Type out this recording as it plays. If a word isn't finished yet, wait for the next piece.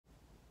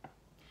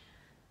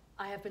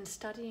I have been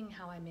studying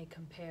how I may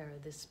compare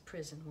this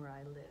prison where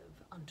I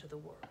live unto the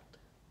world.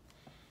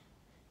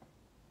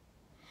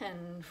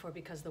 And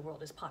because the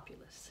world is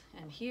populous,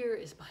 and here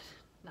is but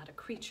not a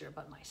creature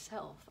but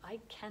myself, I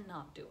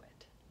cannot do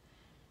it.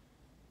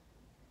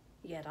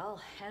 Yet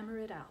I'll hammer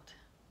it out.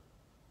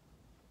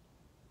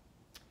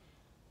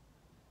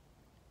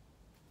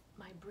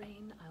 My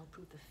brain I'll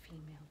prove the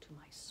female to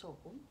my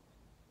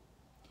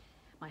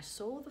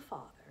soul the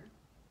father,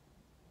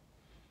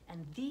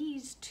 and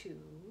these two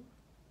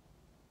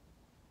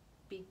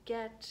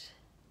beget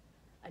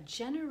a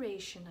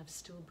generation of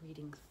still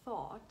breeding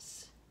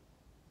thoughts,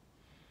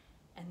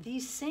 and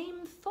these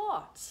same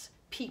thoughts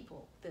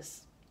people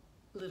this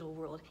little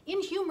world,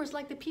 in humors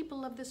like the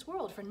people of this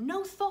world, for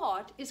no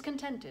thought is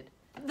contented.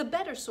 The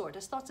better sort,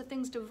 as thoughts of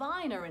things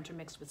divine are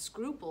intermixed with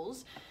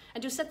scruples,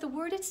 and to set the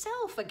word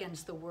itself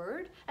against the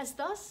word, as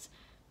thus,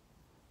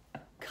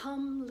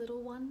 come,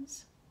 little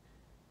ones,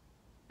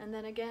 and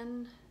then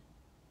again,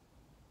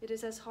 it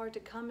is as hard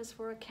to come as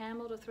for a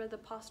camel to thread the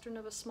postern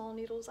of a small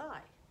needle's eye.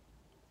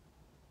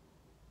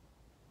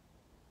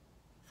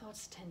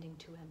 Thoughts tending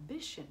to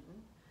ambition,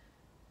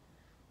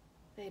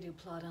 they do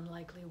plot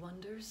unlikely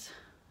wonders,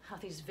 how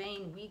these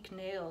vain weak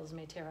nails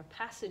may tear a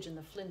passage in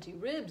the flinty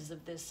ribs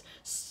of this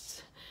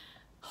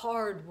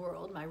hard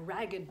world, my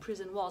ragged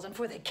prison walls, and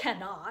for they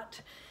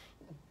cannot,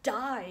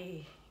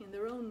 die in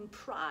their own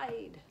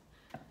pride.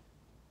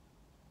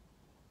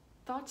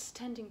 Thoughts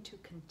tending to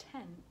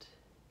content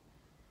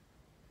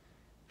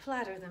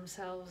flatter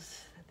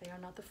themselves that they are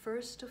not the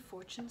first of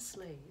fortune's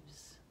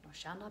slaves, nor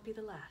shall not be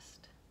the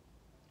last.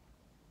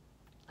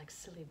 Like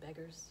silly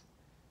beggars,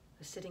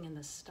 who sitting in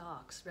the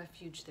stocks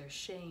refuge their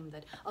shame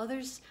that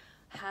others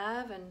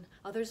have and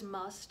others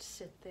must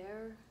sit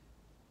there.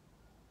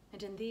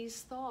 And in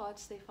these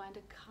thoughts they find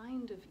a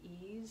kind of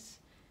ease,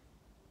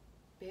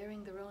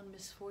 bearing their own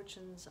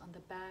misfortunes on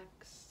the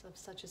backs of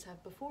such as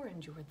have before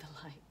endured the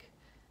like.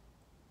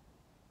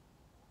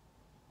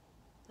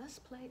 Thus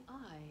play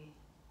I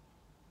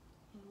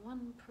in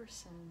one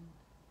person,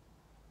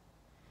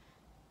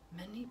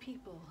 many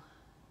people,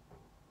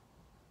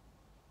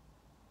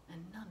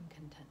 and none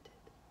contented.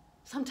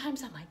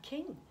 Sometimes am I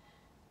king.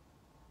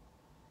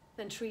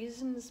 Then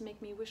treasons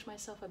make me wish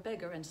myself a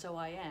beggar, and so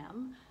I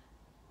am.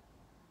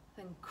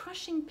 Then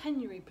crushing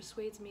penury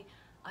persuades me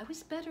I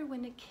was better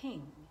when a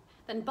king.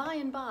 Then by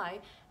and by,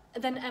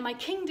 then am I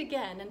kinged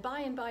again, and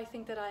by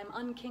think that I am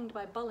unkinged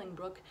by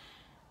Bolingbroke,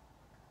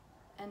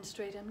 and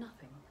straight am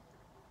nothing.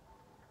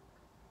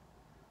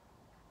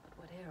 But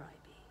whate'er I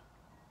be,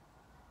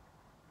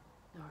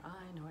 nor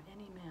I nor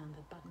any man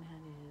that but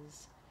man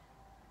is,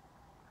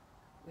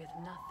 with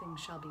nothing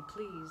shall be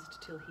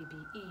pleased till he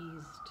be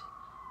eased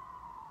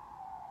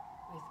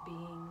with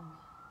being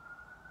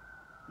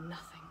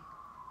nothing.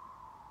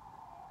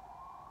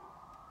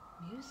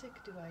 Music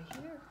do I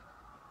hear?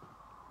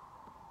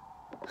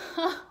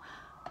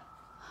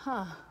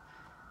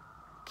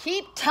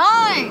 Keep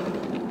time!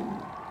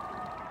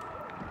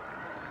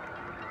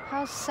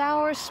 How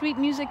sour sweet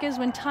music is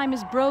when time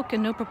is broke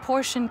and no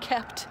proportion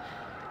kept.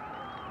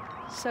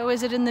 So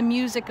is it in the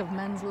music of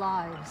men's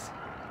lives.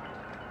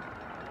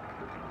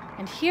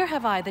 And here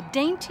have I the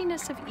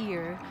daintiness of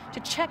ear to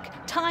check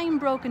time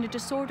broke in a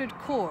disordered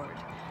chord,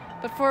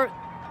 but for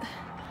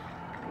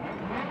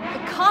the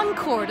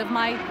concord of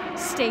my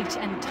state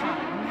and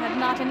time had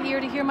not an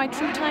ear to hear my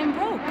true time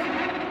broke.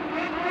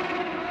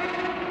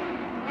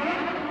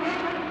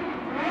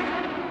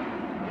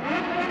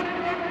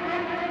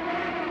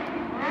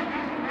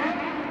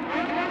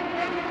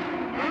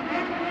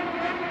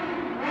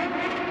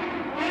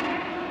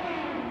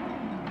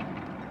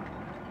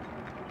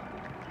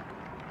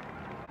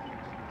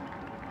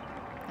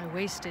 I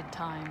wasted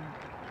time,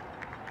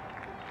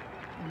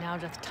 and now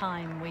doth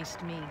time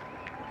waste me.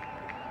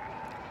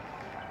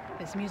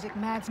 This music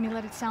mads me,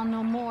 let it sound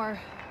no more.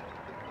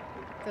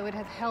 Though it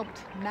hath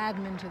helped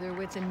madmen to their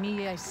wits, and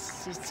me it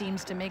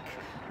seems to make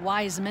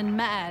wise men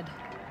mad.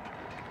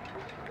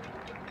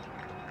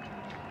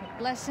 A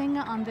blessing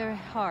on their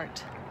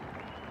heart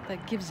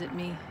that gives it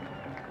me,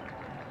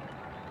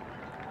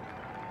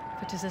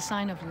 for 'tis a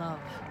sign of love.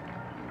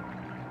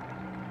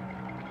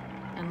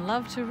 And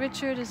love to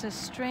Richard is a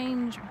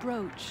strange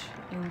brooch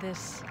in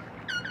this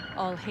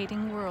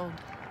all-hating world.